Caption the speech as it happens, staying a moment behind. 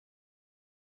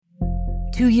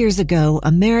2 years ago,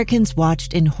 Americans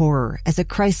watched in horror as a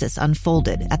crisis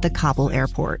unfolded at the Kabul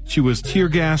airport. She was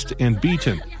tear-gassed and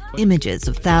beaten. Images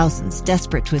of thousands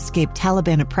desperate to escape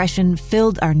Taliban oppression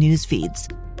filled our news feeds.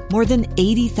 More than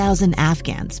 80,000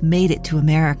 Afghans made it to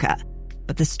America.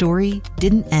 But the story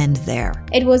didn't end there.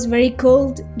 It was very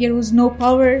cold. There was no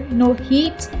power, no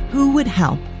heat. Who would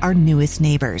help our newest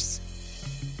neighbors?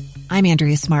 I'm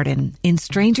Andrea Smartin. In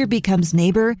Stranger Becomes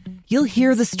Neighbor, you'll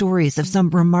hear the stories of some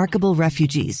remarkable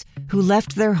refugees who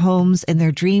left their homes and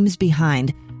their dreams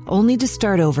behind, only to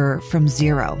start over from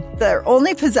zero. Their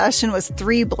only possession was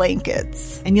 3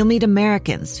 blankets. And you'll meet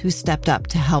Americans who stepped up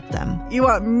to help them. You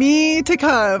want me to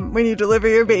come when you deliver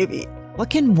your baby. What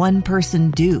can one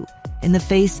person do in the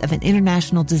face of an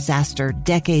international disaster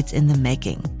decades in the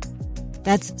making?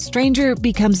 That's Stranger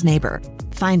Becomes Neighbor.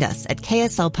 Find us at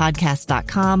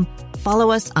kslpodcast.com.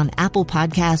 Follow us on Apple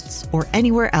Podcasts or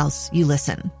anywhere else you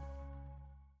listen.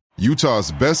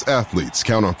 Utah's best athletes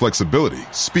count on flexibility,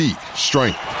 speed,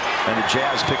 strength. And the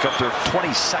Jazz pick up their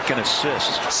 22nd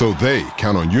assist. So they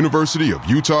count on University of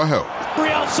Utah Health.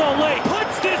 Real Salt Lake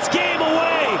puts this game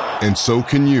away. And so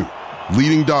can you.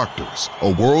 Leading doctors,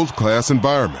 a world-class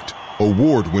environment,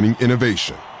 award-winning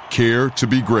innovation, care to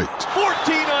be great.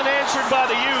 14 unanswered by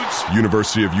the Utes.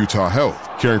 University of Utah Health,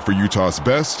 caring for Utah's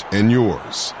best and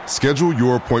yours. Schedule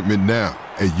your appointment now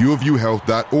at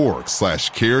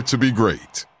uofuhealth.org/care to be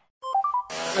great.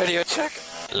 Radio check.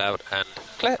 Loud and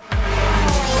clear.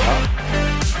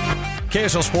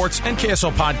 KSL Sports and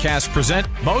KSL Podcast present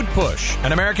Mode Push,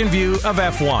 an American view of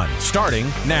F1, starting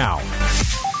now.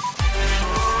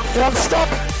 And I'm stuck.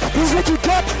 He's looking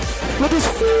gut with his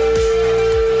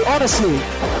honestly.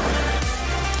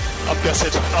 I'm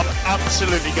gutted. I'm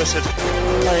absolutely gutted.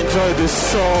 I enjoyed this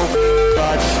so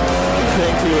much.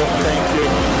 Thank you.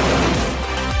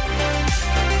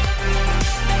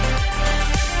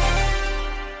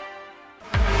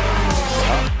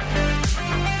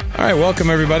 All right, welcome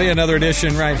everybody. Another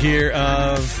edition right here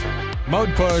of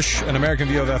Mode Push, an American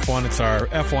view of F1. It's our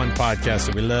F1 podcast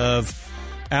that we love.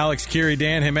 Alex, Kiri,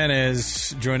 Dan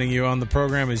Jimenez joining you on the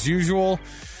program as usual.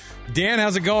 Dan,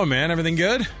 how's it going, man? Everything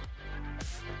good?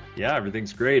 Yeah,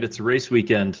 everything's great. It's a race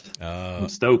weekend. I'm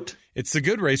stoked. It's a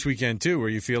good race weekend, too, where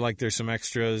you feel like there's some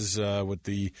extras with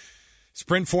the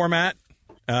sprint format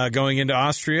going into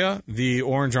Austria. The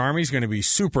Orange Army is going to be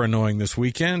super annoying this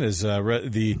weekend as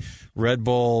the Red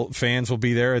Bull fans will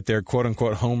be there at their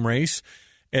quote-unquote home race.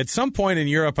 At some point in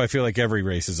Europe, I feel like every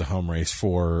race is a home race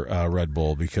for Red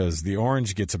Bull because the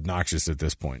orange gets obnoxious at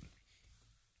this point.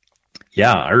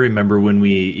 Yeah, I remember when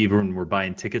we even were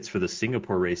buying tickets for the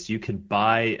Singapore race, you could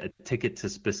buy a ticket to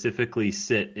specifically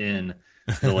sit in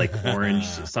the orange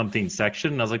something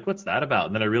section. And I was like, what's that about?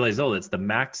 And then I realized, it's the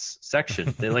Max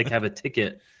section. They have a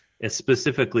ticket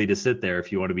specifically to sit there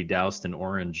if you want to be doused in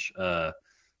orange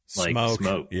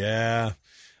smoke. Yeah.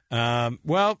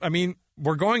 Well, I mean,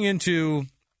 we're going into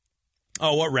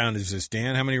what round is this,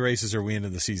 Dan? How many races are we into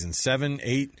the season? 7,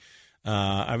 8?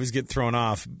 I always get thrown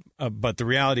off, but the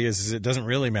reality is it doesn't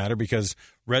really matter because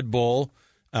Red Bull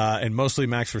and mostly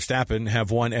Max Verstappen have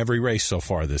won every race so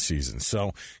far this season.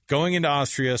 So going into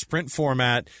Austria, sprint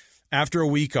format, after a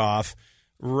week off,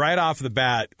 right off the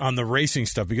bat on the racing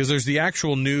stuff, because there's the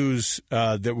actual news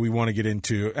that we want to get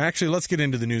into. Actually, let's get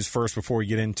into the news first before we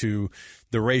get into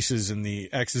the races and the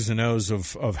X's and O's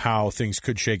of how things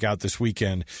could shake out this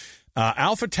weekend.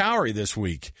 AlphaTauri this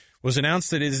week was announced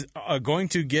that it is going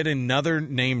to get another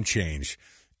name change.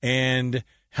 And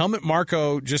Helmut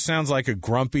Marko just sounds like a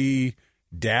grumpy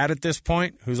dad at this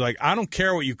point who's like, I don't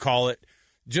care what you call it.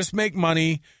 Just make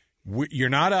money. You're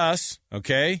not us,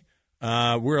 okay?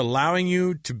 We're allowing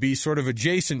you to be sort of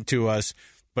adjacent to us,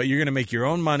 but you're going to make your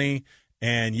own money.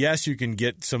 And, yes, you can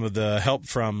get some of the help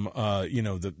from,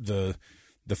 the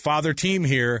father team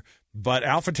here, but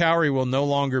AlphaTauri will no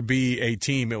longer be a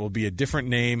team. It will be a different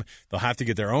name. They'll have to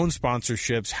get their own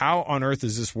sponsorships. How on earth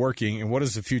is this working, and what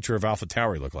does the future of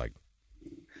AlphaTauri look like?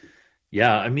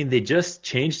 Yeah, I mean, they just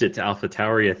changed it to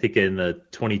AlphaTauri, I think, in the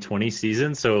 2020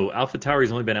 season. So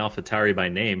AlphaTauri's only been AlphaTauri by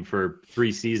name for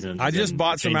 3 seasons. I just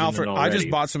bought some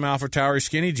AlphaTauri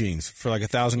skinny jeans for like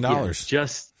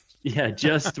 $1,000.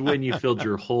 Just when you filled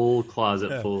your whole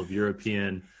closet full of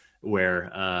European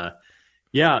wear.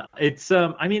 It's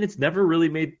it's never really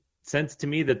made sense to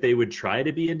me that they would try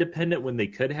to be independent when they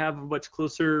could have a much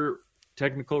closer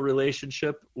technical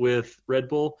relationship with Red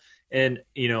Bull. And,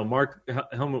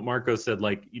 Helmut Marko said,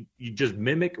 you just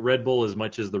mimic Red Bull as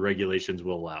much as the regulations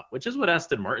will allow, which is what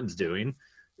Aston Martin's doing.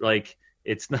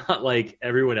 It's not like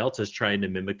everyone else is trying to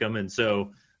mimic them. And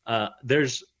so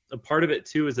there's a part of it,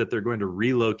 too, is that they're going to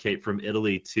relocate from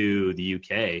Italy to the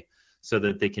UK. so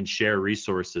that they can share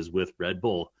resources with Red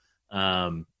Bull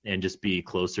and just be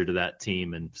closer to that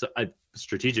team. And so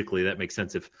strategically, that makes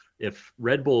sense. If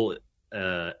Red Bull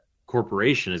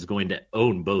Corporation is going to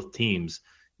own both teams,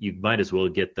 you might as well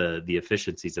get the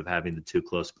efficiencies of having the two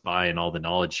close by and all the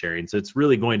knowledge sharing. So it's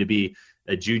really going to be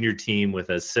a junior team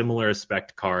with as similar a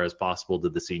spec car as possible to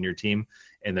the senior team,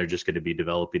 and they're just going to be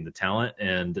developing the talent.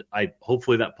 And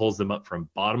hopefully that pulls them up from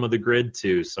bottom of the grid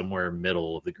to somewhere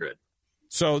middle of the grid.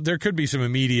 So there could be some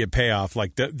immediate payoff,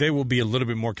 like they will be a little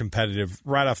bit more competitive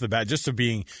right off the bat, just to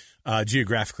being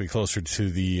geographically closer to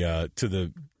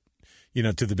the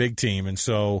big team. And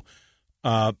so,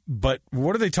 but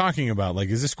what are they talking about? Like,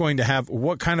 is this going to have,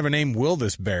 what kind of a name will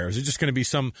this bear? Is it just going to be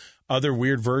some other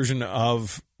weird version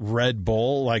of Red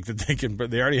Bull, like that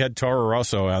they already had Toro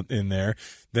Rosso out in there.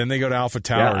 Then they go to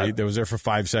AlphaTauri. That was there for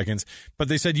 5 seconds. But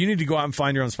they said, you need to go out and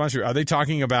find your own sponsor. Are they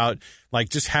talking about like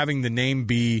just having the name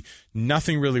be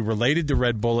nothing really related to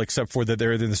Red Bull except for that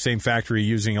they're in the same factory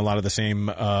using a lot of the same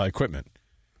equipment?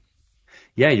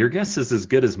 Yeah, your guess is as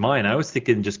good as mine. I was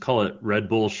thinking just call it Red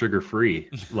Bull Sugar Free.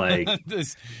 Like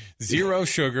zero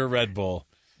sugar Red Bull.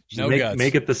 No guts.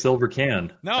 Make it the silver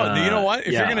can. No, you know what?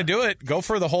 If you're going to do it, go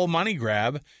for the whole money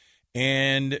grab,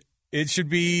 and it should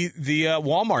be the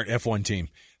Walmart F1 team.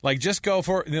 Like, just go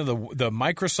for the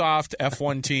Microsoft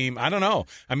F1 team. I don't know.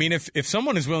 I mean, if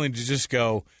someone is willing to just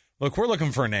go, look, we're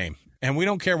looking for a name, and we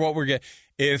don't care what we're getting.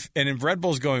 If Red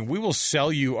Bull's going, we will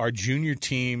sell you our junior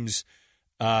team's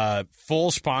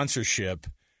full sponsorship,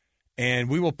 and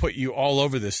we will put you all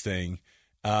over this thing.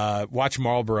 Watch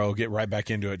Marlboro get right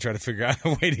back into it, try to figure out a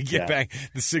way to get back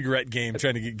the cigarette game,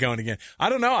 trying to get going again. I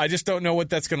don't know. I just don't know what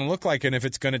that's going to look like, and if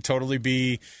it's going to totally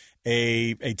be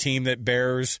a team that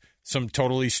bears some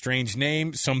totally strange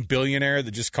name, some billionaire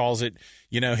that just calls it,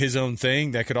 his own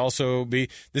thing. That could also be,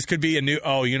 this could be a new,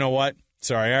 oh, you know what?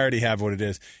 Sorry, I already have what it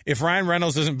is. If Ryan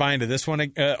Reynolds doesn't buy into this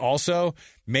one also,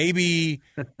 maybe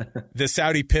the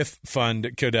Saudi PIF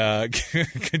fund could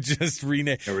just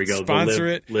rename, there we go. Sponsor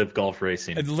it. Live Golf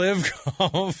Racing. Live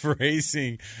Golf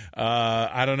Racing.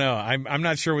 I don't know. I'm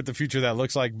not sure what the future of that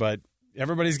looks like, but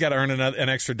everybody's got to earn an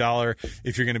extra dollar.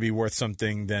 If you're going to be worth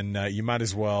something, then you might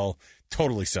as well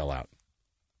totally sell out.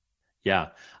 Yeah.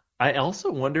 I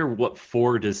also wonder what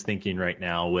Ford is thinking right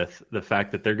now with the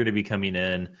fact that they're going to be coming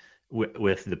in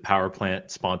with the power plant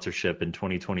sponsorship in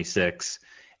 2026.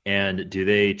 And do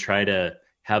they try to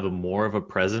have more of a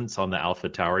presence on the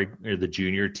AlphaTauri or the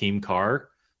junior team car?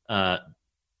 It'll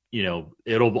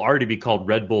already be called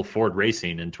Red Bull Ford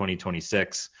Racing in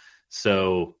 2026.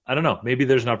 So I don't know, maybe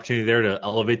there's an opportunity there to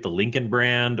elevate the Lincoln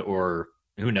brand, or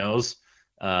who knows,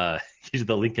 use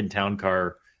the Lincoln Town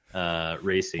Car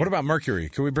racing. What about Mercury?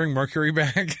 Can we bring Mercury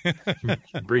back?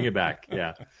 Bring it back.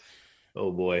 Yeah.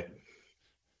 Oh boy.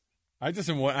 I just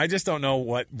don't know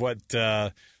what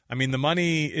I mean, the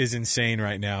money is insane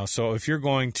right now. So if you're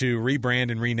going to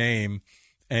rebrand and rename,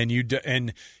 and you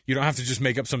don't have to just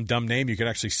make up some dumb name, you could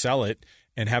actually sell it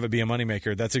and have it be a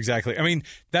moneymaker. That's exactly. I mean,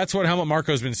 that's what Helmut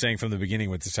Marko's been saying from the beginning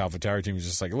with this AlphaTauri team. He's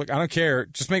just like, look, I don't care,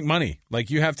 just make money.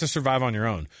 Like, you have to survive on your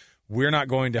own. We're not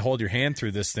going to hold your hand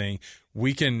through this thing.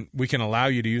 We can allow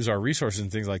you to use our resources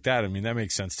and things like that. I mean, that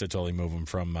makes sense to totally move them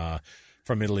from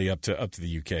Italy up to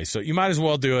the UK. So you might as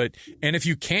well do it. And if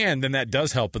you can, then that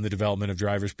does help in the development of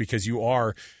drivers, because you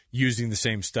are using the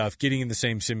same stuff, getting in the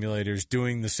same simulators,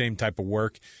 doing the same type of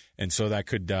work. And so that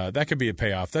could be a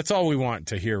payoff. That's all we want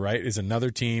to hear, right? Is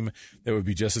another team that would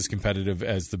be just as competitive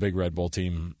as the big Red Bull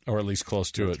team, or at least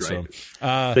close to That's it. Right.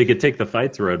 So they could take the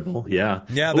fight to Red Bull. Yeah.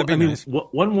 Yeah. That'd be nice.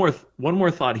 One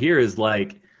more thought here is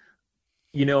like,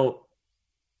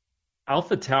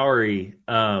 AlphaTauri,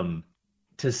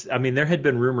 there had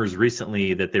been rumors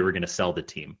recently that they were going to sell the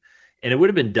team, and it would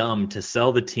have been dumb to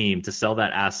sell the team, to sell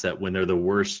that asset when they're the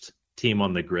worst team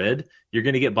on the grid. You're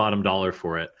going to get bottom dollar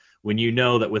for it. When you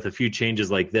know that with a few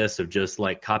changes like this of just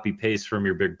like copy paste from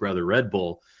your big brother Red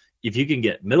Bull, if you can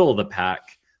get middle of the pack,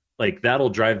 like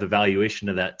that'll drive the valuation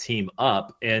of that team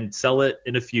up and sell it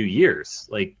in a few years.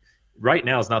 Like, right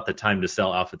now is not the time to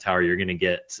sell AlphaTauri. You're going to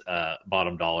get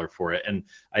bottom dollar for it. And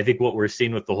I think what we're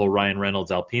seeing with the whole Ryan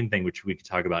Reynolds Alpine thing, which we could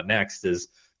talk about next, is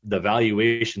the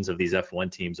valuations of these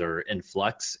F1 teams are in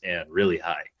flux and really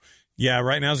high. Yeah,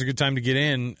 right now is a good time to get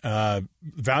in.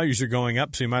 Values are going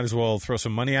up, so you might as well throw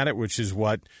some money at it, which is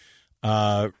what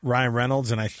Ryan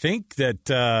Reynolds, and I think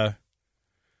that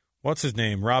what's his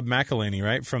name, Rob McElhaney,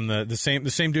 right, from the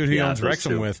same dude who owns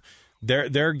Wrexham with.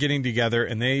 They're getting together,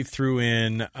 and they threw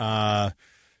in a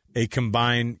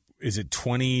combined, is it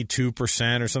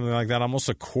 22% or something like that, almost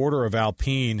a quarter of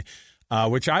Alpine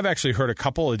which I've actually heard a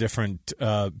couple of different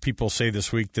people say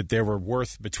this week that they were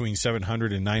worth between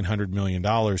 $700 and $900 million.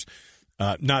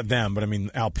 Not them, but I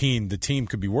mean Alpine, the team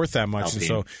could be worth that much. And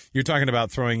so you're talking about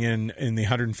throwing in the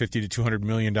 $150 to $200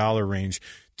 million range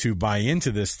to buy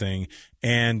into this thing,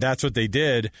 and that's what they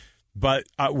did. But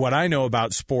what I know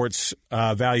about sports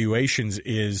valuations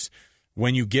is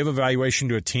when you give a valuation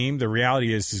to a team, the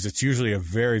reality is it's usually a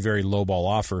very, very lowball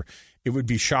offer. It would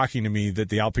be shocking to me that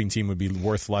the Alpine team would be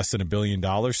worth less than $1 billion.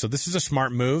 So this is a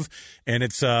smart move, and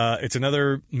it's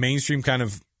another mainstream kind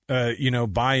of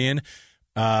buy-in.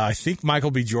 I think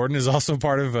Michael B. Jordan is also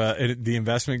part of the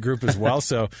investment group as well.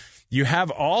 So you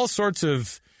have all sorts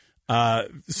of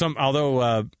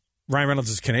although Ryan Reynolds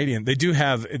is Canadian, they do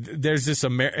have there's this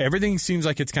everything seems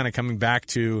like it's kind of coming back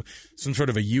to some sort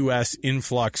of a U.S.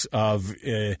 influx of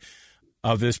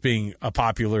this being a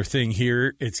popular thing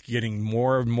here. It's getting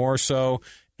more and more so.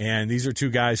 And these are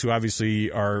two guys who obviously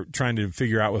are trying to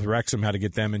figure out with Wrexham how to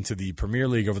get them into the Premier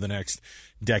League over the next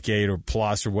decade or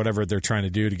plus or whatever they're trying to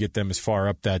do to get them as far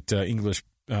up that English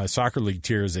soccer league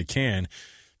tier as they can.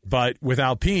 But with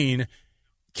Alpine,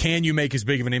 can you make as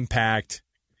big of an impact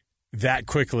that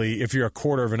quickly if you're a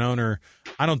quarter of an owner?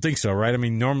 I don't think so, right? I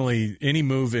mean, normally any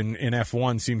move in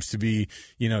F1 seems to be,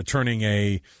 turning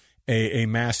a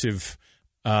massive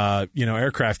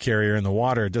aircraft carrier in the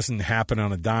water. It doesn't happen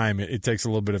on a dime. It takes a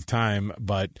little bit of time,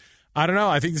 but I don't know.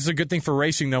 I think this is a good thing for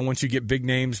racing, though, once you get big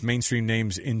names, mainstream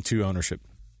names into ownership.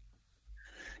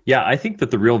 Yeah, I think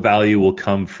that the real value will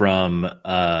come from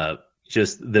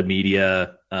just the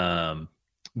media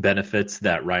benefits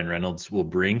that Ryan Reynolds will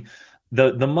bring.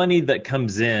 The money that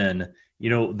comes in,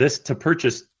 this to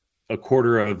purchase a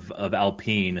quarter of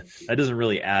Alpine, that doesn't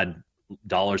really add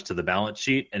dollars to the balance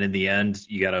sheet. And in the end,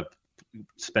 you got to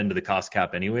spend to the cost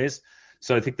cap anyways.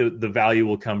 So I think the value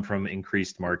will come from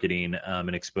increased marketing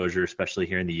and exposure, especially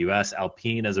here in the U.S.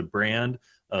 Alpine as a brand,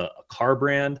 a car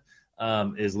brand,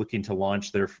 is looking to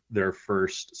launch their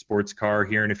first sports car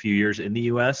here in a few years in the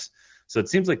U.S. So it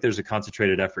seems like there's a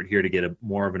concentrated effort here to get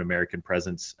more of an American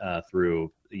presence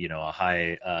through a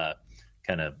high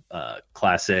kind of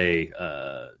Class A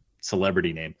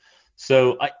celebrity name.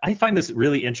 So I find this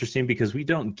really interesting because we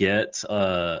don't get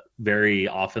very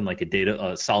often like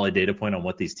a solid data point on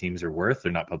what these teams are worth.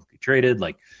 They're not publicly traded.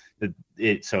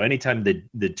 So anytime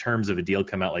the terms of a deal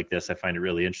come out like this, I find it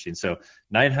really interesting. So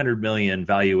 $900 million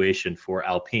valuation for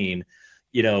Alpine,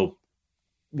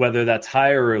 whether that's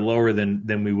higher or lower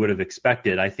than we would have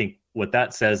expected, I think what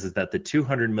that says is that the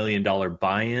 $200 million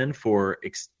buy-in for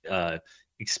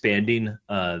expanding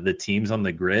the teams on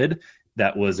the grid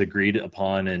that was agreed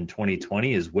upon in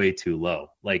 2020 is way too low.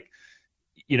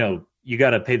 You got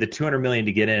to pay the $200 million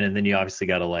to get in, and then you obviously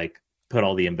got to put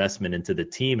all the investment into the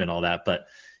team and all that. But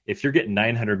if you're getting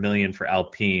 $900 million for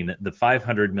Alpine, the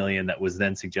 $500 million that was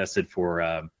then suggested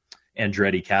for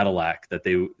Andretti Cadillac, that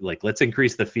they let's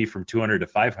increase the fee from 200 to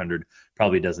 500,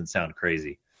 probably doesn't sound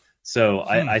crazy. So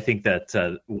I think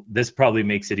that this probably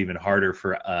makes it even harder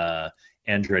for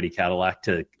Andretti Cadillac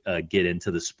to get into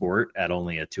the sport at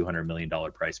only a $200 million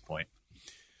price point.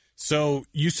 So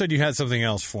you said you had something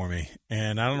else for me,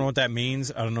 and I don't know what that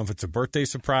means. I don't know if it's a birthday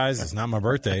surprise. It's not my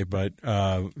birthday, but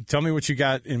tell me what you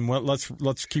got, and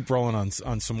let's keep rolling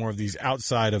on some more of these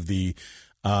outside of the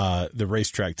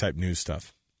racetrack type news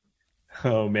stuff.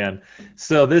 Oh man!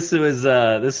 So this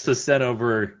was sent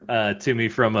over to me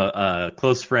from a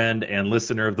close friend and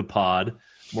listener of the pod,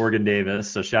 Morgan Davis.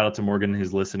 So shout out to Morgan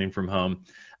who's listening from home.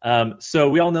 So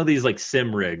we all know these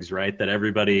sim rigs, right? That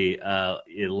everybody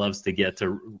loves to get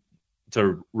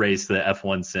to race the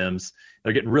F1 sims.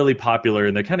 They're getting really popular,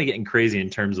 and they're kind of getting crazy in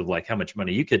terms of how much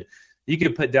money you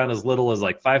could put down as little as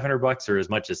 $500 or as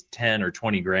much as 10 or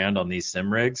 20 grand on these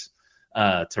sim rigs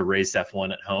to race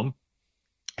F1 at home.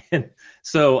 And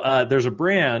so there's a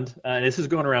brand, and this is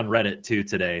going around Reddit too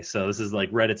today. So this is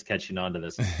Reddit's catching on to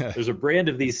this. There's a brand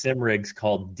of these sim rigs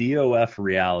called DOF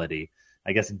Reality.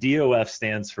 I guess DOF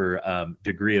stands for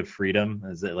degree of freedom.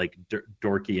 Is it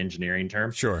dorky engineering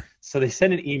term? Sure. So they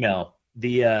send an email.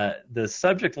 The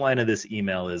subject line of this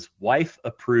email is wife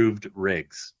approved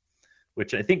rigs,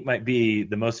 which I think might be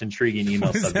the most intriguing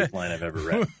email subject line I've ever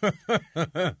read.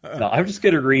 No, I'm just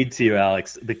going to read to you,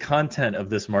 Alex, the content of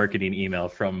this marketing email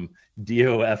from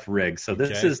DOF Rigs. So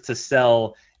this is to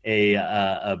sell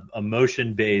a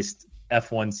motion-based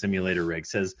F1 simulator rig. It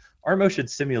says, our motion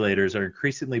simulators are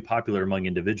increasingly popular among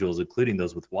individuals, including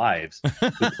those with wives,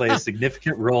 who play a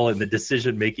significant role in the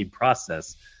decision-making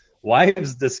process.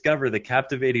 Wives discover the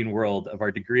captivating world of our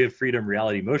degree of freedom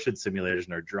reality motion simulators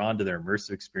and are drawn to their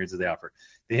immersive experiences they offer.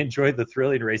 They enjoy the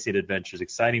thrilling racing adventures,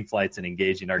 exciting flights, and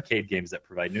engaging arcade games that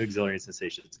provide new exhilarating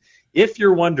sensations. If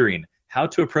you're wondering how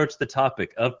to approach the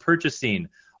topic of purchasing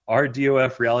our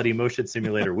DOF reality motion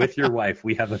simulator with your wife,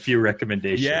 we have a few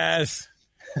recommendations. Yes.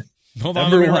 Hold on,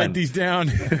 let me write these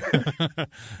down.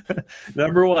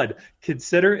 Number 1,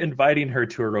 consider inviting her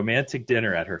to a romantic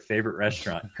dinner at her favorite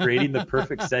restaurant, creating the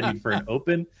perfect setting for an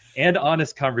open and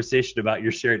honest conversation about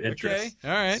your shared interests. Okay.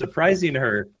 All right.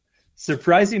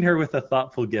 Surprising her with a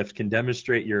thoughtful gift can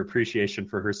demonstrate your appreciation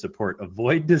for her support.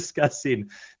 Avoid discussing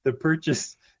the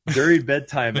purchase during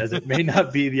bedtime, as it may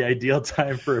not be the ideal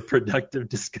time for a productive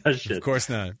discussion. Of course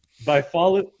not. By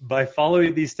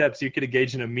following these steps, you can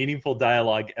engage in a meaningful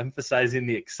dialogue, emphasizing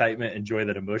the excitement and joy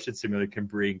that a motion simulator can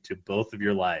bring to both of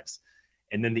your lives.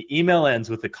 And then the email ends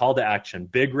with a call to action.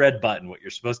 Big red button. What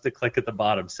you're supposed to click at the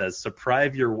bottom says,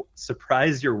 surprise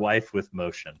your wife with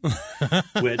motion.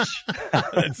 Which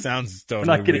that sounds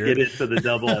totally I'm not going to weird. get into the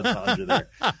double entendre there.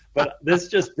 But this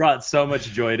just brought so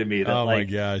much joy to me that my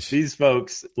gosh, these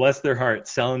folks, bless their hearts,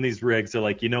 selling these rigs, they're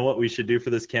like, you know what we should do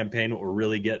for this campaign? What will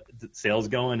really get sales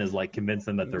going is like convince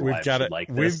them that their wives should like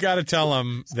this. We've got to tell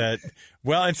them that,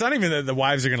 well, it's not even that the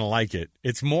wives are going to like it.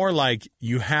 It's more like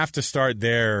you have to start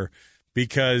there,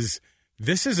 because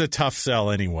this is a tough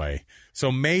sell anyway.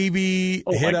 So maybe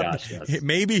hit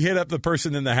up the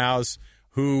person in the house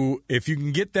who, if you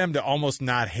can get them to almost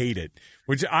not hate it,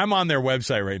 which I'm on their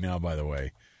website right now, by the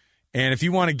way. And if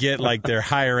you want to get like their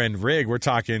higher end rig, we're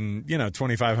talking,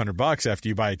 $2,500 after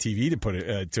you buy a TV to put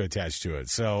it to attach to it.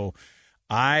 So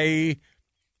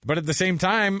but at the same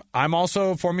time, I'm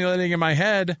also formulating in my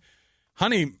head,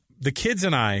 honey, the kids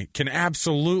and I can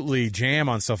absolutely jam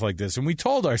on stuff like this. And we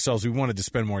told ourselves we wanted to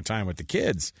spend more time with the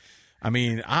kids. I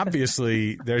mean,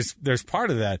 obviously there's part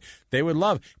of that they would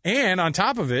love. And on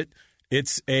top of it,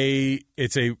 it's a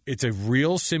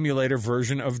real simulator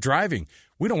version of driving.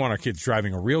 We don't want our kids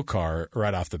driving a real car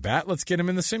right off the bat. Let's get them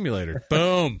in the simulator.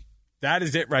 Boom. That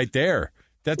is it right there.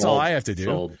 That's all I have to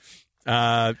do.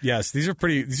 Yes, these are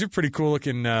pretty cool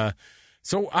looking.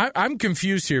 So I'm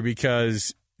confused here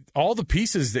because all the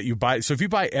pieces that you buy. So if you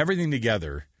buy everything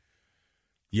together,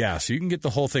 so you can get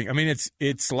the whole thing. I mean,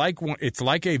 it's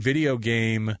like a video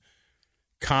game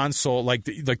console, like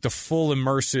the full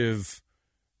immersive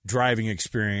driving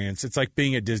experience. It's like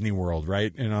being at Disney World,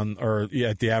 right? And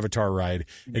at the Avatar ride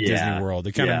at Disney World.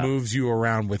 It kind of moves you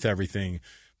around with everything.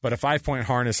 But a 5-point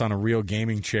harness on a real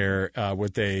gaming chair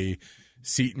with a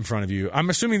seat in front of you. I'm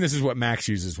assuming this is what Max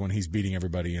uses when he's beating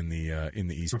everybody in the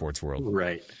esports world.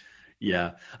 Right.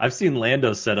 Yeah, I've seen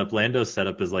Lando's setup. Lando's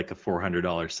setup is like a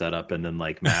 $400 setup, and then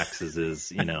like Max's is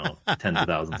tens of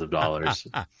thousands of dollars.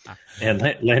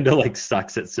 And Lando like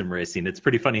sucks at sim racing. It's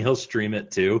pretty funny. He'll stream it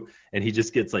too, and he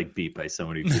just gets like beat by so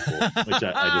many people, which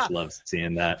I just love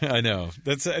seeing that. I know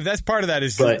that's part of that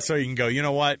is so you can go, you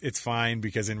know what, it's fine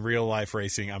because in real life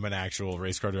racing, I'm an actual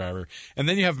race car driver. And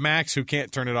then you have Max who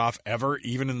can't turn it off ever,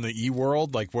 even in the E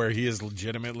world, like where he is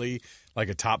legitimately like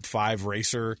a top 5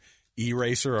 racer.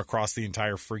 E-racer across the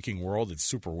entire freaking world. It's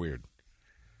super weird.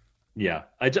 Yeah,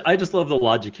 I just love the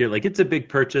logic here. Like, it's a big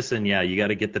purchase, and you got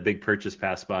to get the big purchase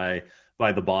passed by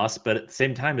the boss. But at the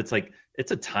same time, it's like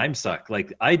it's a time suck.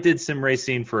 Like, I did sim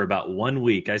racing for about 1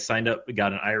 week. I signed up,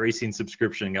 got an iRacing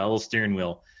subscription, got a little steering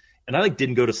wheel, and I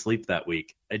didn't go to sleep that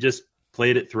week. I just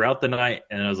played it throughout the night,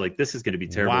 and I was like, this is going to be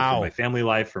terrible for my family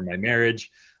life, for my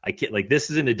marriage. I can't, like, this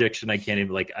is an addiction. I can't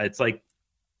even, like, it's like,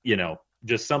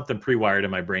 just something pre-wired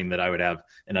in my brain that I would have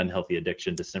an unhealthy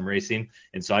addiction to sim racing.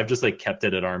 And so I've just like kept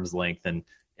it at arm's length and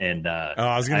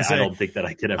I was going to say, I don't think that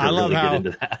I could ever really get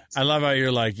into that. I love how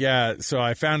you're like, so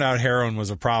I found out heroin was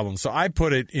a problem. So I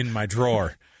put it in my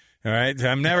drawer. All right.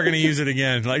 I'm never going to use it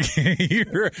again. Like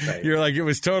you're like, it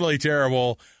was totally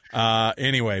terrible.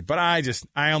 Anyway, but I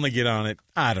only get on it,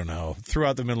 I don't know,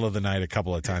 throughout the middle of the night a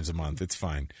couple of times a month. It's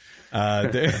fine.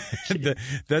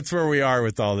 That's where we are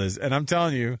with all this. And I'm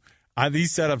telling you,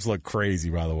 these setups look crazy,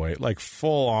 by the way. Like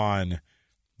full on,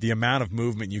 the amount of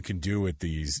movement you can do with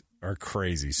these are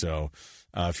crazy. So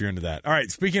if you're into that. All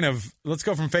right, speaking of, let's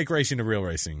go from fake racing to real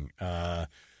racing.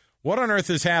 What on earth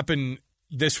has happened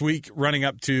this week running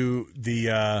up to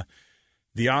the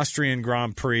Austrian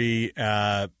Grand Prix?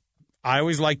 I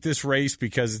always like this race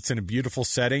because it's in a beautiful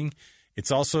setting.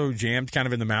 It's also jammed kind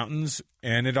of in the mountains,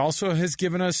 and it also has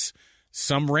given us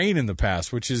some rain in the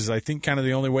past, which is, I think, kind of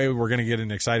the only way we're going to get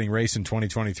an exciting race in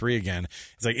 2023 again.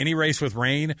 It's like any race with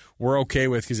rain, we're okay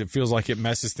with because it feels like it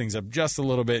messes things up just a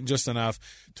little bit, just enough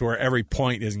to where every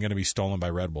point isn't going to be stolen by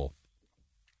Red Bull.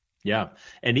 Yeah,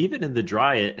 and even in the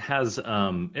dry, it has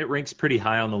it ranks pretty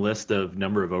high on the list of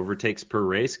number of overtakes per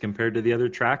race compared to the other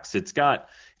tracks. It's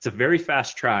a very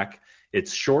fast track.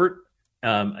 It's short.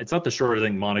 It's not the shortest. I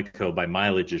think Monaco by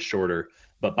mileage is shorter,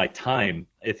 but by time,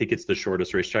 I think it's the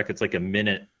shortest racetrack. It's like a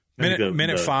minute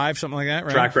minute 5, something like that,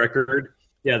 right? Track record.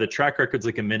 Yeah, the track record's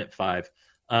like a minute 5.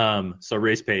 So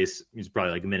race pace is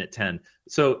probably like a minute 10.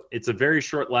 So it's a very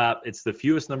short lap. It's the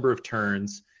fewest number of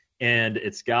turns, and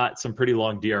it's got some pretty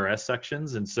long DRS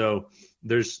sections. And so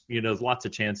there's lots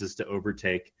of chances to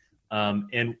overtake.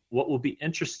 And what will be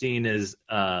interesting is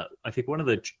I think one of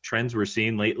the trends we're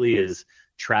seeing lately is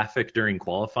traffic during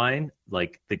qualifying.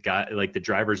 Like the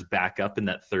drivers back up in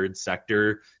that third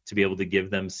sector to be able to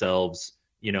give themselves,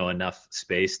 enough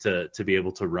space to be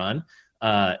able to run.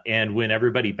 And when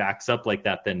everybody backs up like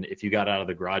that, then if you got out of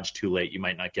the garage too late, you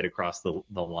might not get across the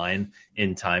line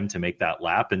in time to make that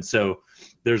lap. And so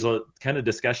there's a kind of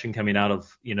discussion coming out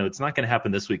of, it's not going to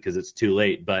happen this week because it's too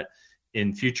late, but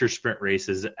in future sprint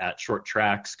races at short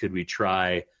tracks, could we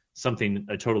try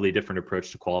a totally different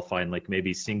approach to qualifying, like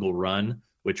maybe single run,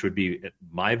 which would be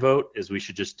my vote is we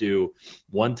should just do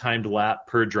one timed lap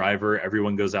per driver.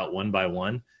 Everyone goes out one by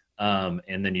one.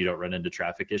 And then you don't run into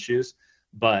traffic issues.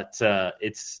 But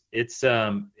it's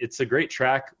a great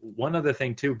track. One other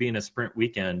thing too, being a sprint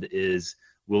weekend, is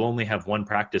we'll only have one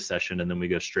practice session and then we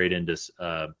go straight into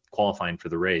qualifying for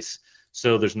the race.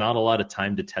 So there's not a lot of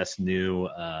time to test new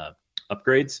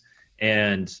upgrades.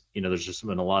 And there's just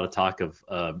been a lot of talk of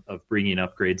bringing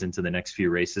upgrades into the next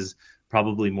few races.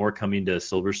 Probably more coming to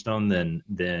Silverstone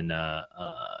than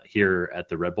here at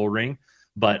the Red Bull Ring.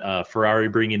 But Ferrari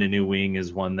bringing a new wing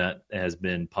is one that has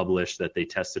been published that they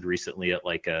tested recently at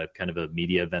like a kind of a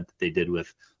media event that they did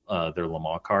with their Le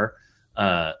Mans car.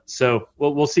 So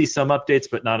we'll see some updates,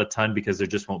 but not a ton because there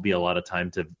just won't be a lot of time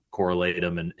to correlate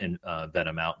them and vet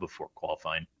them out before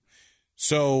qualifying.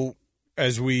 So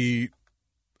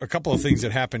a couple of things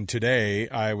that happened today,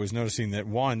 I was noticing that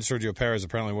one, Sergio Perez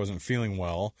apparently wasn't feeling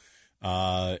well.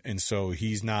 And so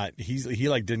he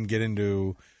didn't get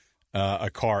into a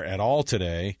car at all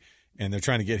today, and they're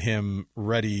trying to get him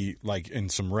ready, like in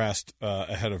some rest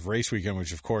ahead of race weekend,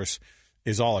 which of course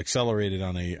is all accelerated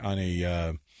on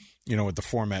a with the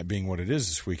format being what it is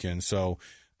this weekend. So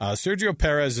Sergio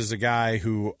Perez is a guy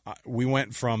who we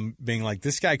went from being like,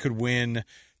 this guy could win,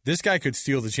 this guy could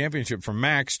steal the championship from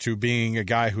Max, to being a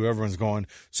guy who everyone's going,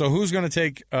 so who's going to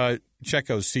take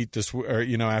Checo's seat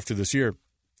after this year?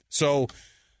 So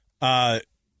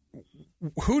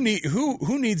who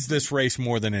needs this race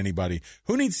more than anybody?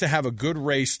 Who needs to have a good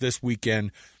race this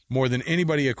weekend more than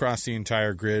anybody across the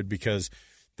entire grid? Because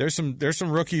there's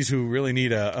some rookies who really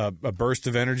need a burst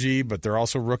of energy, but they're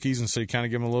also rookies, and so you kind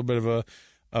of give them a little bit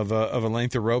of a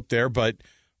length of rope there. But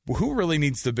who really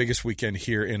needs the biggest weekend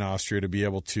here in Austria to be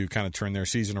able to kind of turn their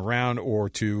season around or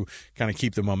to kind of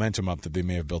keep the momentum up that they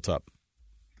may have built up?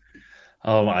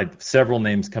 Several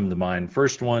names come to mind.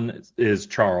 First one is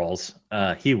Charles.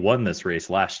 He won this race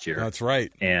last year. That's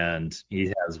right. And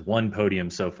he has one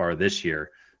podium so far this year.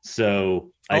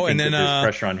 So I think that there's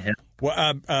pressure on him.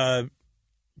 Well,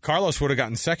 Carlos would have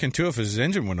gotten second too if his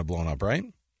engine wouldn't have blown up, right?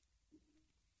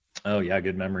 Oh yeah,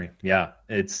 good memory. Yeah,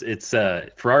 it's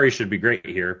Ferrari should be great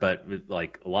here, but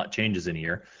like a lot changes in a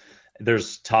year.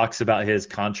 There's talks about his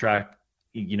contract.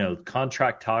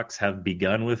 Contract talks have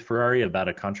begun with Ferrari about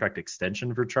a contract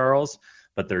extension for Charles,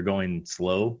 but they're going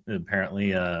slow,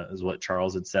 apparently, is what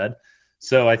Charles had said.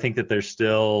 So I think that there's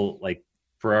still, like,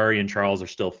 Ferrari and Charles are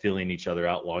still feeling each other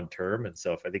out long term. And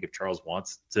so if Charles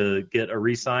wants to get a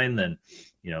re-sign, then,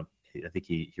 I think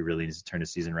he really needs to turn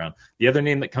his season around. The other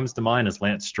name that comes to mind is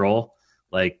Lance Stroll.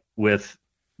 Like, with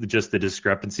just the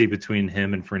discrepancy between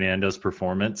him and Fernando's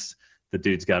performance, the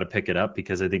dude's got to pick it up,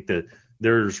 because I think that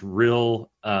there's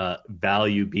real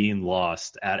value being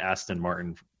lost at Aston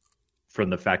Martin from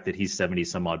the fact that he's 70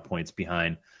 some odd points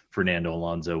behind Fernando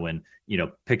Alonso, when,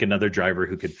 pick another driver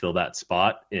who could fill that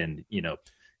spot. And,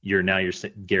 you're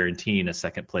guaranteeing a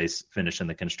second place finish in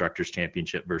the Constructors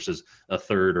Championship versus a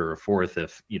third or a fourth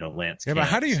if, Lance can't. But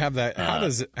how do you have that? How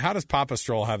does Papa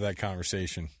Stroll have that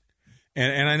conversation?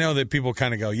 And I know that people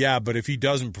kind of go, yeah, but if he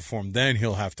doesn't perform, then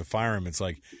he'll have to fire him. It's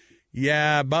like,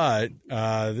 yeah, but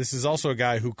this is also a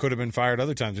guy who could have been fired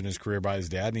other times in his career by his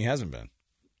dad, and he hasn't been.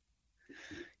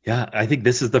 Yeah, I think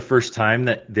this is the first time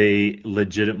that they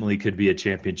legitimately could be a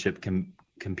championship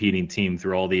competing team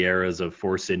through all the eras of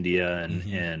Force India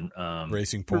and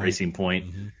Racing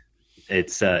Point. Mm-hmm.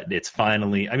 It's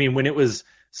finally. I mean, when it was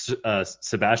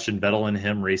Sebastian Vettel and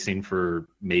him racing for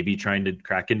maybe trying to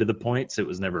crack into the points, it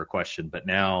was never a question. But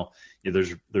now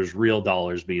there's real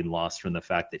dollars being lost from the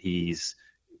fact that he's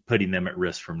putting them at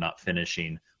risk from not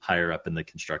finishing higher up in the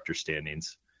constructor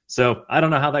standings. So I don't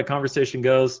know how that conversation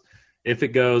goes, if it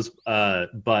goes,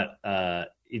 but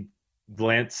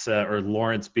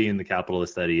Lawrence being the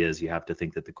capitalist that he is, you have to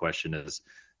think that the question is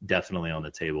definitely on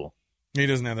the table. He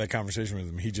doesn't have that conversation with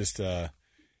him.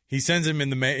 He sends him in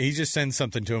the mail. He just sends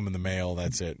something to him in the mail.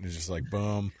 That's it. And it's just like,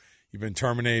 boom, you've been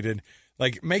terminated.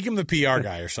 Like, make him the PR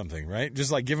guy or something, right?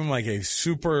 Just like give him like a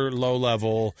super low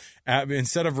level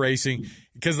instead of racing.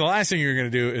 Because the last thing you're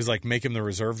going to do is like make him the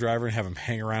reserve driver and have him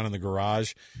hang around in the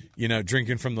garage,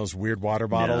 drinking from those weird water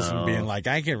bottles and being like,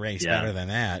 I can race better than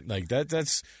that. Like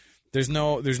that's there's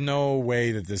no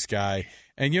way that this guy.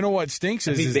 And you know what stinks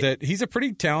is that he's a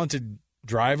pretty talented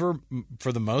driver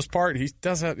for the most part. He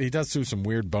does do some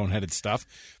weird boneheaded stuff,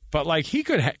 but like he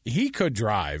could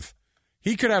drive.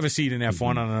 He could have a seat in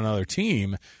F1 on another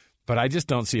team, but I just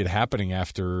don't see it happening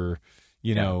after,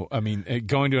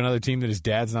 going to another team that his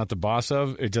dad's not the boss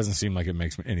of, it doesn't seem like it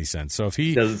makes any sense. So if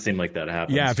he doesn't seem like that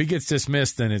happens. Yeah, if he gets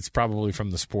dismissed, then it's probably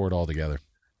from the sport altogether.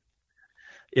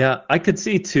 Yeah, I could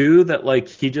see too that like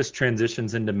he just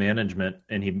transitions into management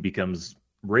and he becomes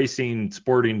racing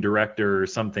sporting director or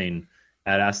something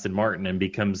at Aston Martin and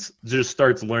just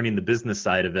starts learning the business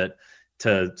side of it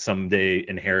to someday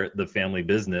inherit the family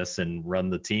business and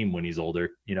run the team when he's older.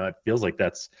 It feels like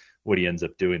that's what he ends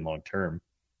up doing long term.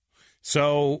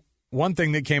 So one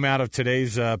thing that came out of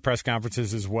today's press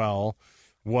conferences as well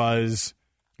was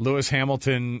Lewis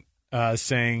Hamilton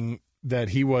saying that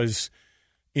he was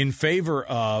in favor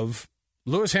of –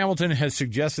 Lewis Hamilton has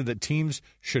suggested that teams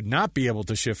should not be able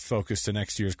to shift focus to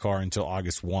next year's car until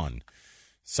August 1,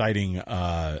 citing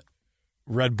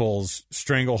Red Bull's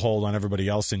stranglehold on everybody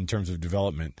else in terms of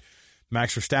development.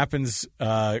 Max Verstappen's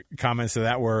comments to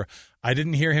that were, I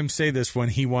didn't hear him say this when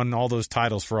he won all those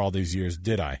titles for all these years,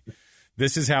 did I?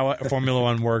 This is how Formula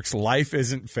One works. Life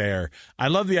isn't fair. I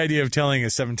love the idea of telling a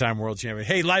 7-time world champion,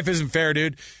 hey, life isn't fair,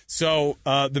 dude. So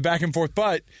the back and forth,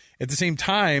 but at the same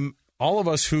time, all of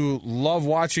us who love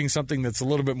watching something that's a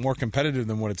little bit more competitive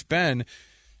than what it's been,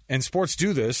 and sports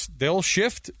do this, they'll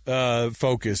shift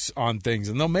focus on things,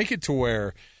 and they'll make it to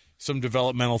where some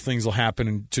developmental things will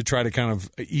happen to try to kind of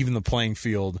even the playing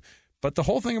field. But the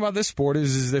whole thing about this sport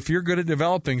is if you're good at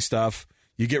developing stuff,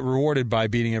 you get rewarded by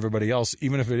beating everybody else,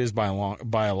 even if it is by a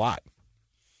lot.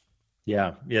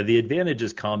 Yeah. The advantage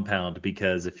is compound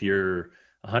because if you're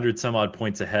 100 some odd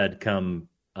points ahead come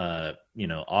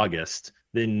August,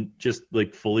 then just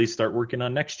like fully start working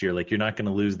on next year. Like you're not going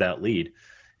to lose that lead,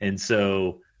 and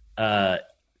so. I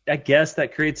guess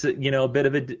that creates a bit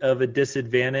of a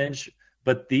disadvantage,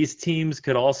 but these teams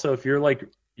could also, if you're like,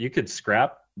 you could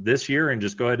scrap this year and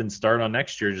just go ahead and start on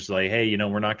next year. Just like, hey,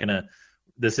 we're not going to,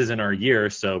 this isn't our year.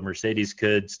 So Mercedes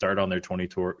could start on their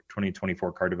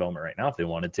 2024 car development right now if they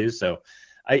wanted to. So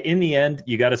in the end,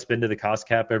 you got to spend to the cost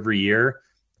cap every year.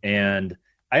 And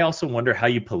I also wonder how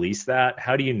you police that.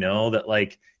 How do you know that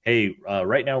like, hey,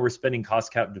 right now we're spending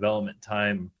cost cap development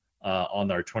time on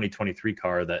our 2023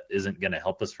 car that isn't going to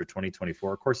help us for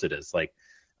 2024. Of course it is. Like,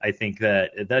 I think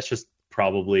that's just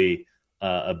probably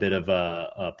a bit of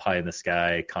a pie in the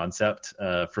sky concept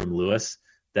from Lewis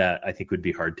that I think would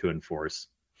be hard to enforce.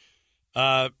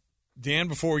 Dan,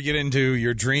 before we get into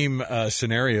your dream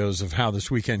scenarios of how this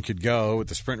weekend could go with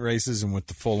the sprint races and with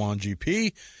the full-on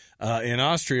GP in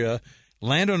Austria,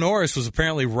 Lando Norris was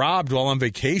apparently robbed while on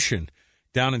vacation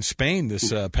down in Spain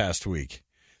this past week.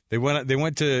 He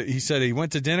said he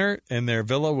went to dinner and their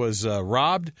villa was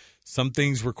robbed. Some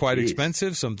things were quite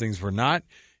expensive. Some things were not.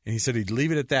 And he said he'd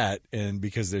leave it at that. And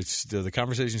because the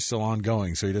conversation's still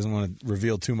ongoing, so he doesn't want to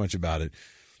reveal too much about it.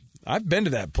 I've been to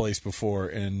that place before.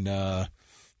 And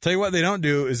tell you what they don't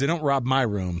do is they don't rob my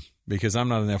room because I'm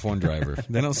not an F1 driver.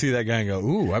 They don't see that guy and go,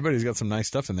 ooh, I bet he's got some nice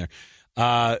stuff in there.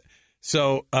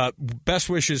 So best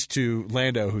wishes to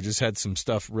Lando, who just had some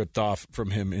stuff ripped off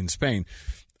from him in Spain.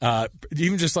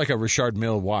 Even just like a Richard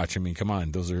Mille watch. I mean, come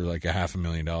on, those are like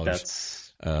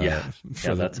 $500,000.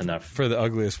 That's enough for the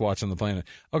ugliest watch on the planet.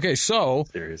 Okay, so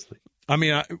seriously, I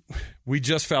mean, we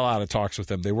just fell out of talks with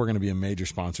them. They were going to be a major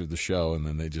sponsor of the show, and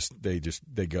then they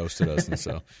ghosted us, and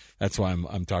so that's why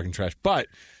I'm talking trash. But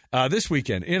this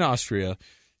weekend in Austria,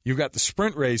 you've got the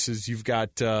sprint races. You've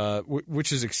got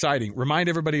which is exciting. Remind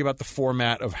everybody about the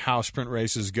format of how sprint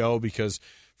races go because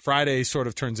Friday sort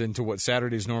of turns into what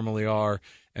Saturdays normally are.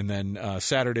 And then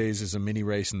Saturdays is a mini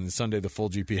race, and then Sunday the full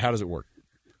GP. How does it work?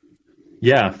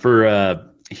 Yeah, for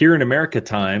here in America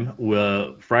time,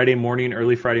 early Friday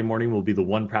morning will be the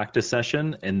one practice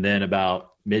session, and then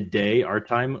about midday our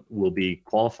time will be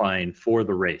qualifying for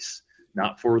the race,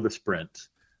 not for the sprint.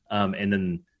 And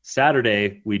then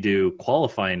Saturday we do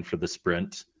qualifying for the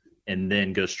sprint, and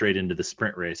then go straight into the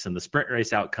sprint race. And the sprint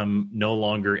race outcome no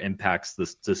longer impacts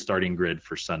the starting grid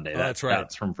for Sunday. That's right.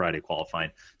 That's from Friday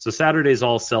qualifying. So Saturday's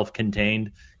all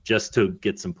self-contained just to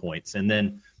get some points. And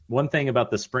then one thing about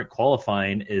the sprint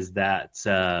qualifying is that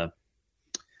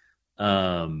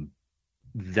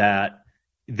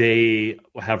they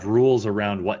have rules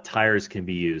around what tires can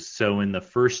be used. So in the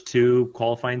first 2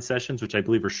 qualifying sessions, which I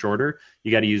believe are shorter,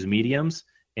 you got to use mediums.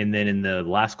 And then in the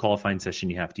last qualifying session,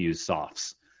 you have to use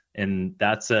softs. And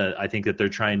I think that they're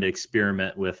trying to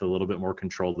experiment with a little bit more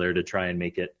control there to try and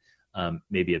make it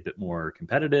maybe a bit more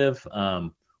competitive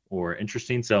or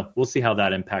interesting. So we'll see how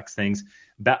that impacts things.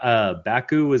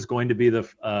 Baku is going to be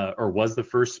was the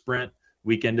first sprint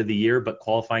weekend of the year, but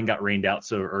qualifying got rained out.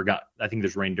 I think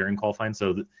there's rain during qualifying.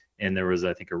 And there was,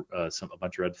 I think, a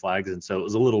bunch of red flags. And so it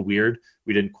was a little weird.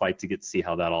 We didn't quite get to see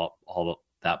how that all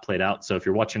that played out. So if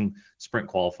you're watching sprint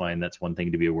qualifying, that's one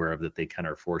thing to be aware of, that they kind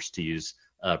of are forced to use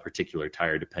a particular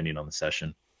tire depending on the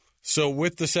session. So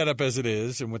with the setup as it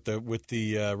is, and with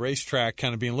the racetrack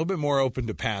kind of being a little bit more open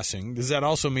to passing, does that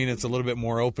also mean it's a little bit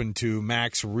more open to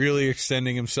Max really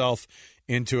extending himself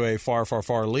into a far, far,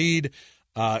 far lead?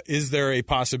 Is there a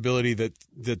possibility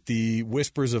that the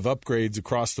whispers of upgrades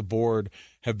across the board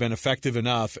have been effective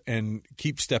enough and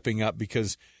keep stepping up?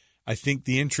 Because I think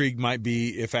the intrigue might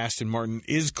be if Aston Martin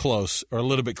is close or a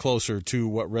little bit closer to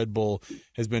what Red Bull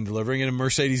has been delivering, and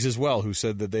Mercedes as well, who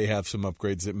said that they have some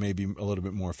upgrades that may be a little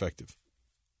bit more effective.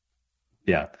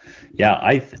 Yeah.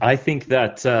 I think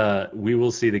that we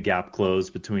will see the gap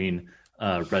close between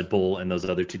Red Bull and those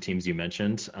other 2 teams you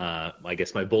mentioned. I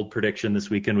guess my bold prediction this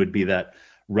weekend would be that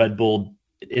Red Bull,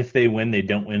 if they win, they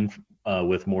don't win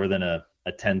with more than a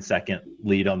 10-second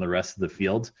lead on the rest of the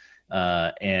field.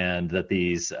 And that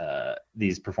these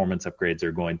performance upgrades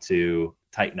are going to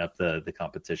tighten up the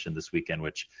competition this weekend,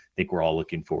 which I think we're all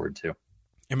looking forward to.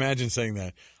 Imagine saying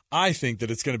that. I think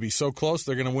that it's going to be so close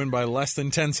they're going to win by less than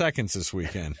 10 seconds this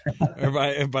weekend, or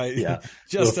by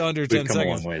just under 10 seconds. We've come a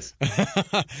long ways.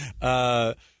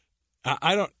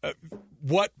 I don't.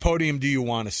 What podium do you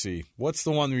want to see? What's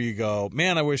the one where you go,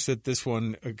 man, I wish that this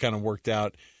one kind of worked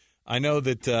out? I know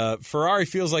that Ferrari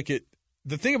feels like it.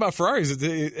 The thing about Ferrari is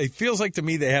it feels like to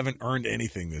me they haven't earned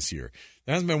anything this year.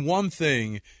 There hasn't been one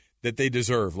thing that they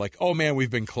deserve. Like, oh man,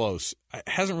 we've been close. It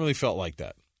hasn't really felt like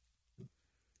that.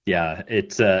 Yeah,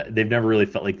 it's they've never really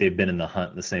felt like they've been in the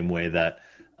hunt the same way that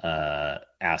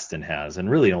Aston has, and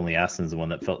really only Aston's the one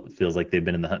that feels like they've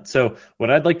been in the hunt. So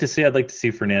what I'd like to see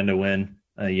Fernando win.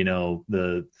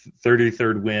 The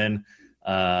 33rd win.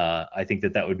 I think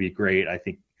that would be great. I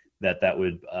think that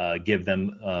would give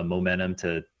them momentum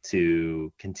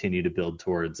to continue to build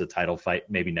towards a title fight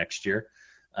maybe next year.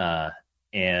 Ferrari,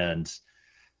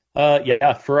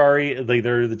 like,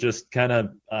 they're just kind of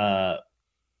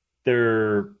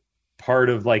they're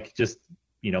part of, like, just,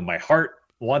 my heart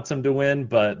wants them to win,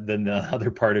 but then the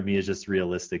other part of me is just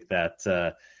realistic that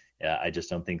I just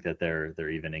don't think that they're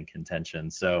even in contention.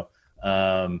 So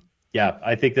I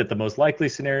think that the most likely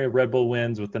scenario, Red Bull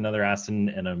wins with another Aston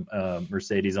and a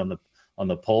Mercedes on the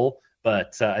pole.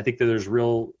 But I think that there's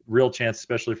real chance,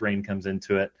 especially if rain comes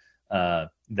into it,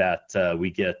 that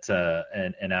we get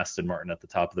an Aston Martin at the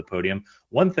top of the podium.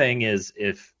 One thing is,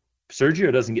 if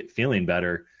Sergio doesn't get feeling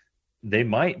better, they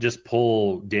might just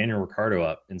pull Daniel Ricciardo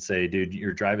up and say, dude,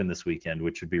 you're driving this weekend,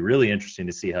 which would be really interesting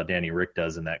to see how Danny Rick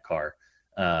does in that car.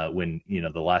 When,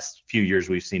 the last few years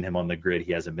we've seen him on the grid,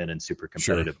 he hasn't been in super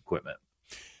competitive equipment.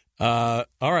 All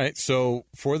right. So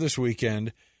for this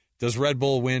weekend, does Red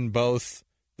Bull win both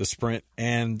the sprint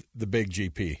and the big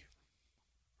GP?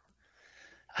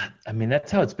 I mean,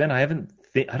 that's how it's been. I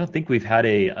don't think we've had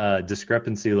a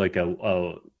discrepancy, like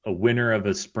a winner of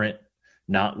a sprint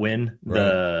not win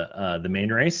the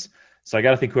main race. So I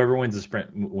got to think whoever wins the sprint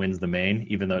wins the main,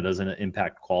 even though it doesn't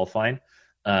impact qualifying.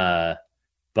 I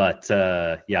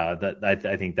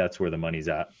think that's where the money's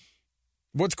at.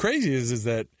 What's crazy is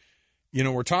that,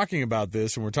 we're talking about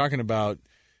this and we're talking about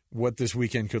what this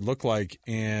weekend could look like.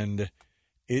 And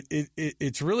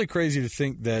it's really crazy to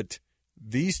think that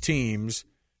these teams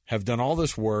have done all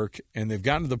this work and they've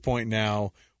gotten to the point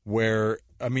now where,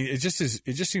 I mean, it just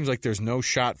seems like there's no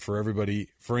shot for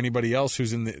anybody else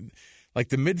who's in the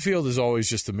midfield is always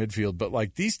just the midfield. But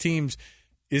like these teams,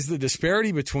 is the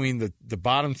disparity between the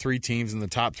bottom 3 teams and the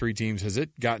top 3 teams, has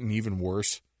it gotten even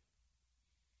worse?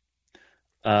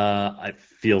 It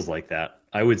feels like that.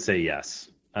 I would say yes.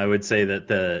 I would say that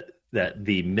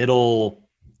the middle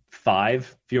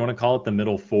 5, if you want to call it, the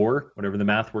middle 4, whatever the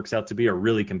math works out to be, are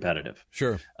really competitive.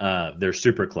 Sure. They're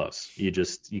super close. You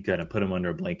kind of put them under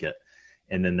a blanket.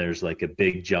 And then there's like a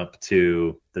big jump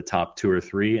to the top 2 or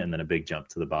 3, and then a big jump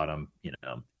to the bottom,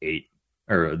 8,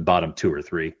 or bottom 2 or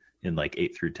 3 in like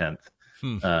 8th through 10th.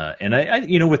 And I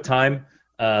with time,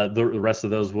 the rest of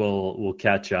those will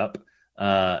catch up.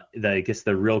 I guess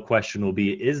the real question will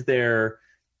be, is there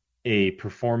a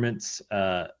performance,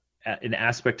 an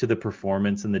aspect to the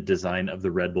performance and the design of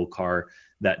the Red Bull car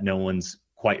that no one's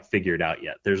quite figured out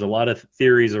yet. There's a lot of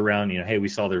theories around, hey, we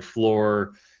saw their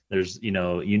floor. There's,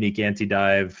 unique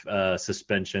anti-dive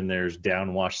suspension. There's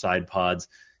downwash side pods.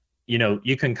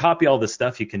 You can copy all the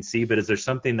stuff you can see, but is there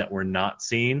something that we're not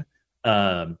seeing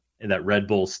and that Red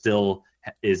Bull still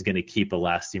is going to keep a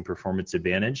lasting performance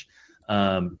advantage?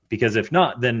 Because if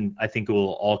not, then I think it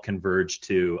will all converge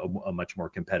to a much more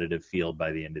competitive field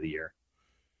by the end of the year.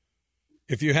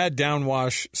 If you had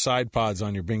downwash side pods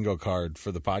on your bingo card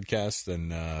for the podcast,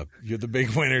 then you're the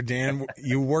big winner, Dan.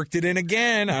 You worked it in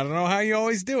again. I don't know how you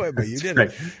always do it, but you did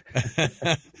it.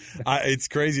 It's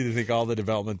crazy to think all the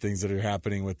development things that are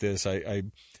happening with this.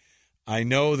 I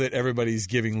know that everybody's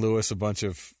giving Lewis a bunch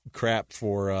of crap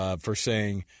for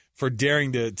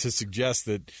daring to suggest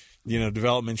that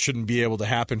development shouldn't be able to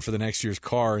happen for the next year's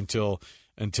car until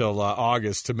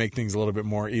August to make things a little bit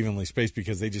more evenly spaced,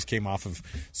 because they just came off of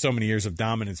so many years of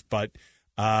dominance. But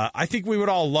I think we would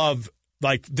all love,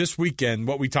 like this weekend,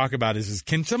 what we talk about is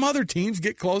can some other teams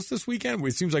get close this weekend?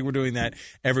 It seems like we're doing that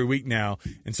every week now.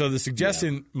 And so the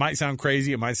suggestion might sound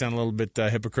crazy. It might sound a little bit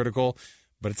hypocritical,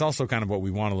 but it's also kind of what we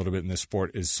want a little bit in this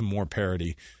sport is some more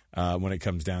parity when it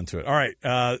comes down to it. All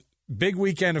right. Big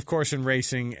weekend, of course, in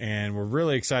racing, and we're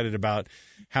really excited about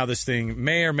how this thing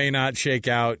may or may not shake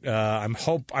out. I'm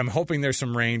hoping there's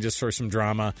some rain just for some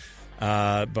drama,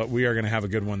 but we are going to have a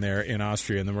good one there in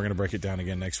Austria, and then we're going to break it down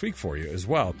again next week for you as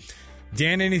well.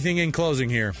 Dan, anything in closing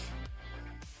here?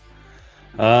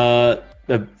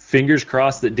 Fingers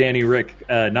crossed that Danny Rick,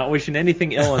 not wishing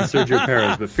anything ill on Sergio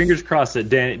Perez, but fingers crossed that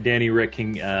Danny Rick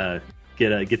can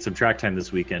get some track time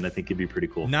this weekend. I think it'd be pretty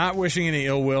cool. Not wishing any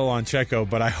ill will on Checo,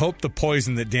 but I hope the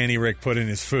poison that Danny Rick put in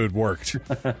his food worked.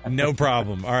 No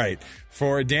problem. All right.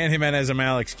 For Dan Jimenez, I'm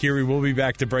Alex Curie. We'll be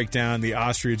back to break down the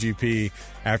Austria GP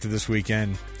after this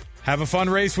weekend. Have a fun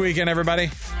race weekend, everybody.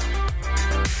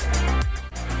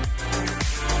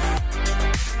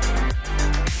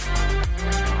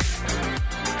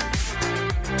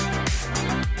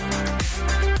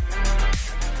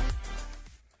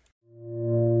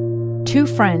 Two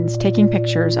friends taking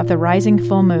pictures of the rising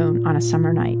full moon on a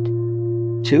summer night.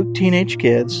 Two teenage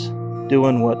kids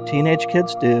doing what teenage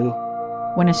kids do.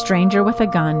 When a stranger with a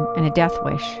gun and a death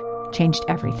wish changed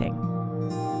everything.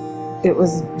 It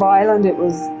was violent, it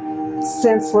was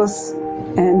senseless,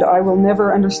 and I will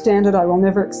never understand it, I will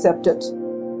never accept it.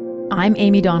 I'm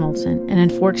Amy Donaldson, and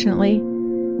unfortunately,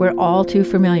 we're all too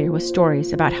familiar with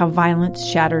stories about how violence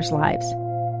shatters lives.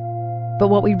 But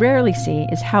what we rarely see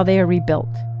is how they are rebuilt.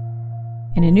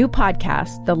 In a new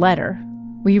podcast, The Letter,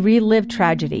 we relive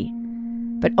tragedy,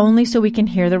 but only so we can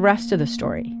hear the rest of the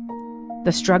story.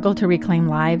 The struggle to reclaim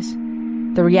lives,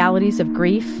 the realities of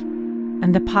grief,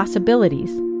 and the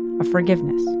possibilities of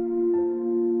forgiveness.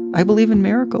 I believe in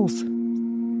miracles.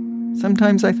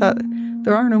 Sometimes I thought,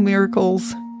 there are no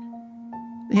miracles.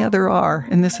 Yeah, there are,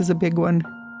 and this is a big one.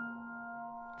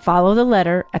 Follow The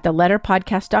Letter at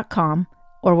theletterpodcast.com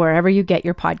or wherever you get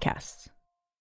your podcasts.